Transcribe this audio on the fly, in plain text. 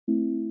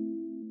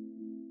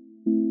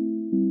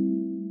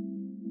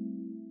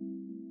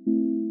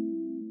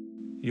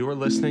You're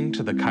listening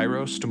to the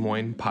Kairos Des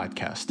Moines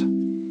podcast.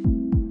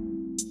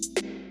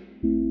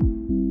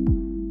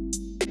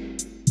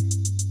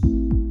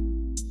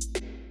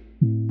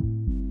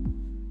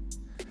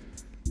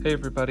 Hey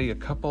everybody, a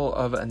couple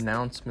of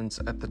announcements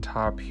at the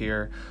top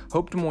here.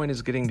 Hope Des Moines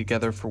is getting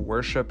together for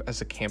worship as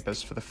a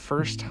campus for the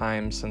first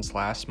time since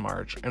last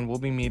March, and we'll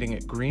be meeting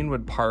at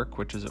Greenwood Park,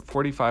 which is at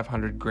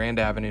 4500 Grand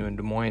Avenue in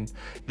Des Moines,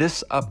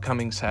 this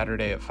upcoming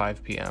Saturday at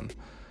 5 p.m.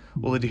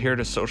 We'll adhere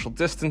to social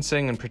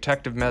distancing and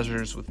protective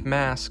measures with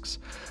masks,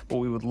 but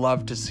we would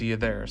love to see you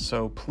there.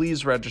 So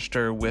please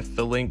register with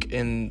the link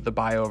in the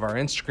bio of our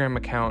Instagram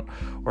account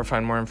or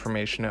find more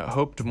information at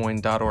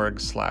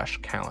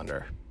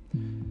hopedesmoines.org/calendar.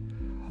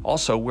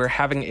 Also, we're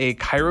having a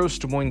Kairos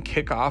Des Moines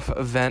kickoff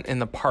event in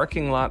the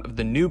parking lot of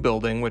the new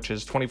building, which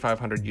is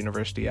 2500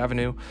 University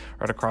Avenue,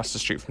 right across the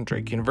street from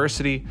Drake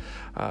University.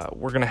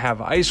 We're going to have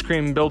ice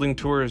cream, building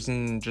tours,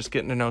 and just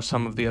getting to know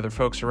some of the other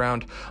folks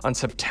around on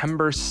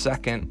September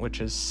 2nd, which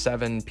is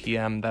 7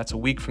 p.m. That's a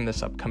week from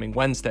this upcoming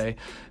Wednesday,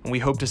 and we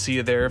hope to see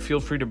you there. Feel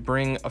free to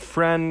bring a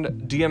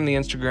friend, DM the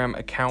Instagram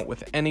account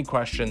with any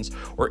questions,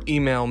 or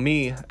email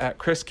me at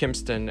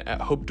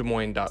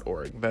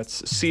chriskimpston@hopedesmoines.org.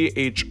 That's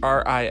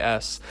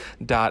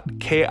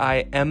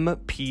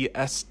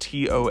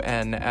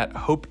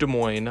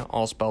CHRIS.KIMPSTON@hopedesmoines,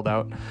 all spelled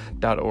out,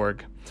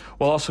 .org.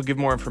 We'll also give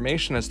more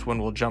information as to when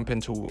we'll jump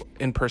into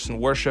in-person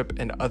worship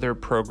and other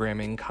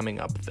programming coming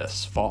up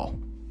this fall.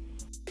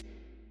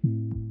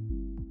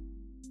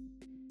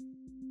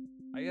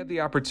 I had the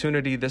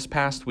opportunity this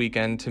past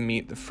weekend to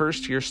meet the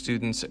first-year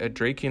students at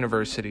Drake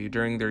University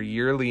during their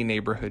yearly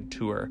neighborhood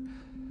tour.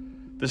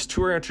 This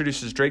tour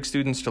introduces Drake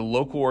students to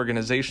local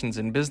organizations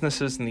and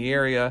businesses in the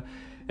area,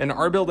 and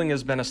our building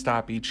has been a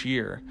stop each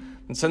year.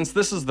 And since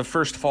this is the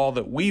first fall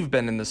that we've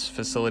been in this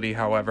facility,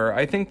 however,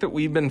 I think that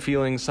we've been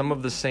feeling some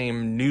of the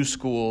same new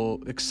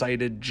school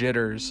excited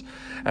jitters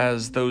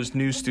as those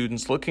new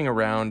students looking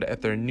around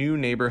at their new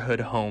neighborhood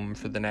home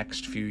for the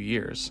next few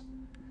years.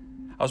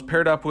 I was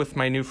paired up with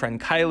my new friend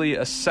Kylie,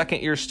 a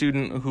second-year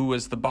student who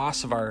was the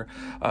boss of our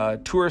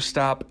tour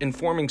stop,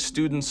 informing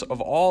students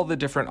of all the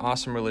different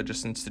awesome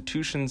religious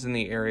institutions in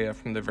the area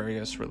from the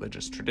various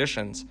religious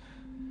traditions.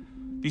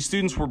 These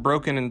students were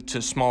broken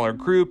into smaller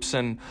groups,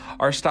 and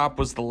our stop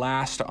was the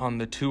last on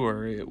the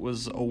tour. It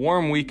was a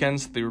warm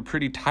weekend, so they were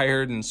pretty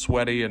tired and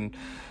sweaty and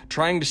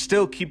trying to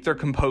still keep their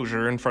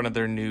composure in front of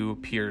their new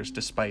peers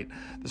despite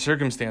the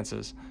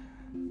circumstances.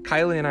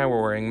 Kylie and I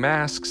were wearing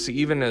masks,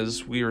 even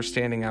as we were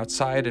standing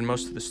outside, and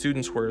most of the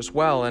students were as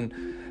well, and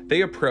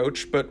they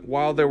approached, but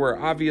while there were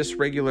obvious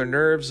regular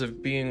nerves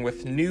of being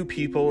with new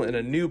people in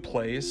a new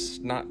place,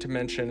 not to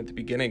mention at the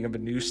beginning of a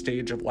new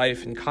stage of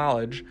life in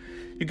college,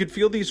 you could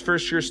feel these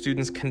first-year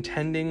students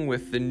contending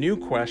with the new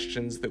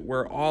questions that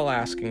we're all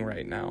asking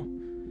right now.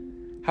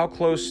 How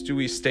close do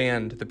we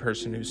stand to the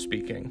person who's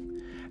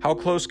speaking? How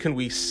close can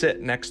we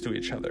sit next to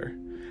each other?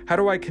 How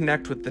do I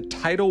connect with the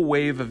tidal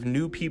wave of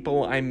new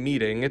people I'm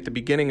meeting at the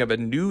beginning of a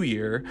new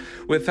year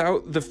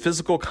without the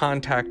physical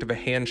contact of a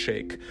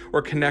handshake,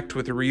 or connect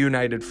with a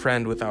reunited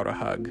friend without a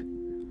hug?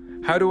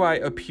 How do I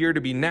appear to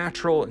be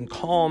natural and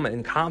calm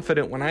and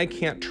confident when I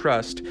can't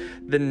trust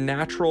the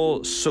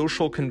natural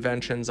social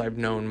conventions I've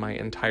known my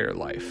entire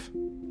life?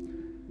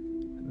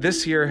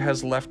 This year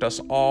has left us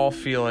all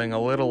feeling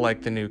a little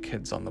like the new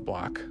kids on the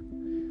block.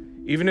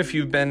 Even if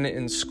you've been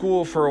in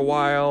school for a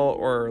while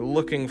or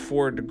looking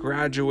forward to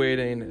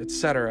graduating,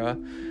 etc.,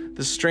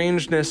 the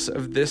strangeness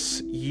of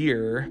this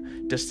year,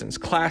 distance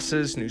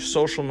classes, new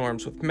social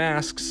norms with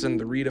masks, and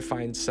the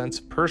redefined sense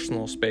of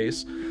personal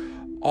space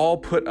all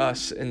put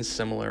us in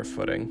similar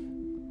footing.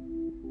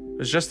 It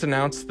was just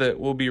announced that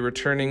we'll be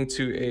returning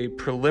to a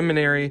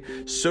preliminary,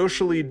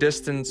 socially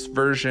distanced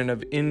version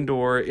of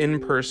indoor,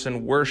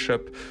 in-person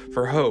worship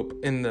for Hope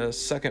in the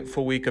second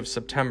full week of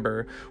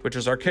September, which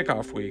is our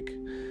kickoff week.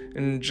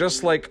 And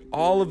just like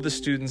all of the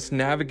students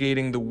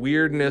navigating the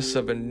weirdness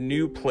of a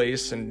new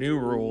place and new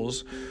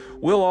rules,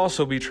 we'll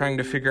also be trying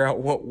to figure out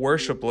what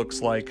worship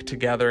looks like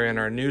together in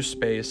our new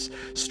space,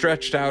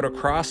 stretched out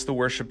across the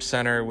worship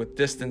center with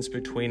distance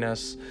between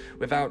us,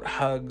 without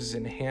hugs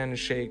and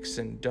handshakes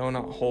and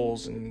donut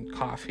holes and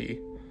coffee.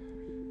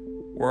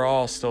 We're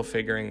all still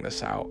figuring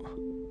this out.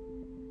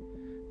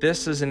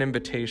 This is an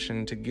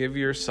invitation to give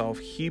yourself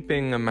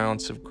heaping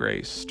amounts of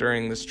grace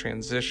during this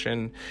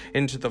transition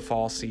into the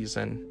fall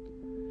season.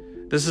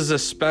 This is a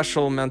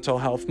special Mental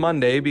Health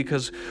Monday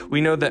because we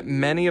know that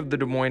many of the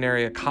Des Moines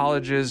area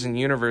colleges and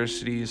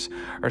universities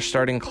are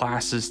starting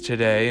classes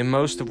today,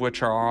 most of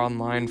which are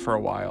online for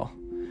a while.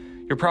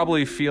 You're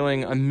probably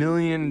feeling a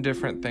million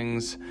different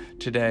things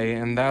today,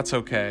 and that's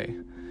okay.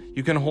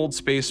 You can hold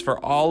space for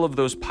all of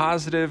those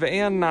positive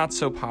and not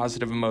so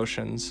positive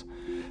emotions.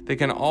 They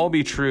can all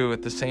be true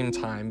at the same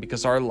time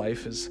because our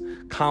life is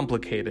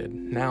complicated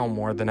now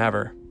more than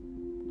ever.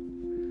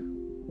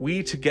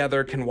 We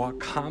together can walk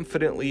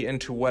confidently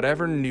into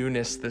whatever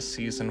newness this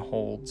season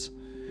holds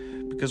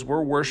because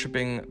we're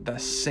worshiping the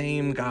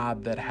same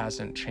God that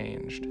hasn't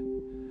changed.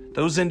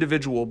 Those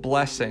individual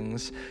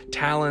blessings,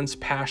 talents,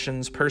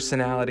 passions,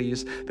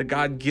 personalities that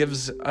God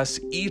gives us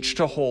each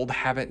to hold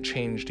haven't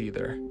changed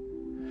either.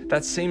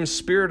 That same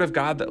Spirit of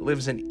God that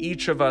lives in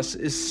each of us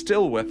is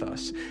still with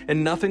us,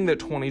 and nothing that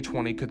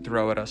 2020 could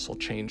throw at us will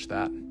change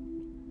that.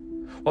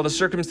 While the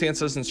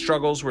circumstances and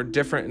struggles were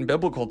different in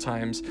biblical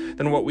times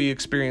than what we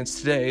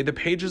experience today, the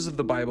pages of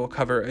the Bible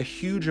cover a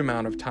huge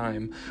amount of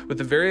time, with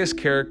the various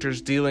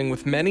characters dealing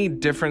with many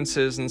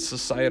differences in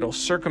societal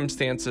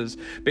circumstances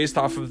based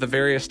off of the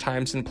various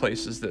times and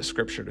places that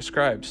Scripture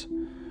describes.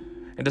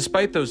 And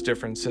despite those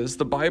differences,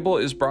 the Bible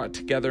is brought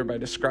together by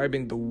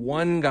describing the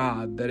one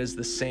God that is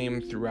the same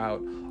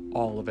throughout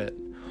all of it.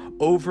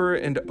 Over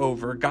and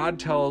over, God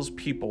tells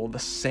people the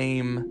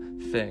same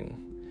thing.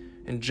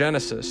 In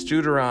Genesis,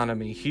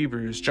 Deuteronomy,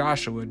 Hebrews,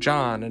 Joshua,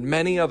 John, and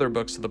many other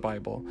books of the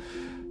Bible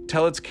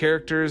tell its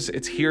characters,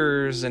 its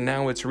hearers, and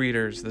now its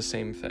readers the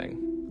same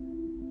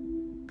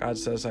thing. God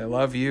says, I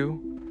love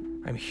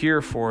you, I'm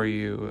here for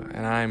you,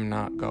 and I'm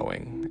not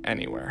going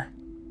anywhere.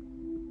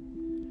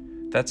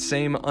 That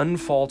same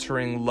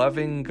unfaltering,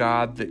 loving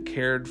God that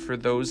cared for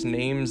those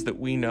names that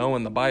we know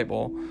in the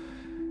Bible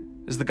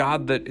is the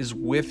God that is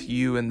with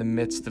you in the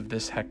midst of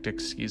this hectic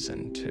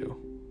season too.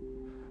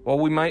 While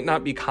we might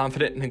not be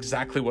confident in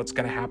exactly what's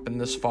going to happen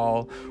this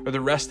fall or the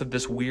rest of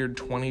this weird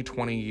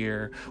 2020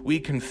 year, we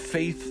can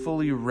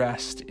faithfully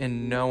rest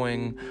in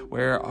knowing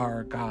where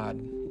our God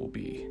will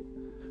be,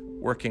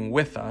 working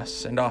with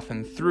us and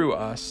often through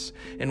us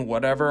in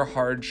whatever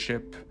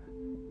hardship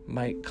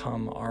might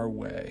come our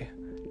way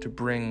to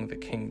bring the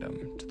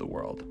kingdom to the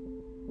world.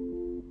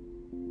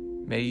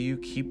 May you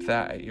keep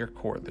that at your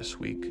core this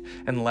week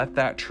and let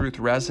that truth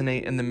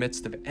resonate in the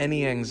midst of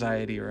any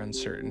anxiety or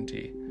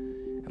uncertainty.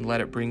 And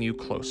let it bring you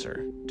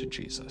closer to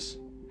Jesus.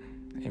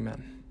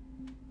 Amen.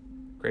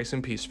 Grace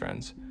and peace,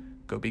 friends.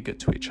 Go be good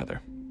to each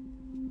other.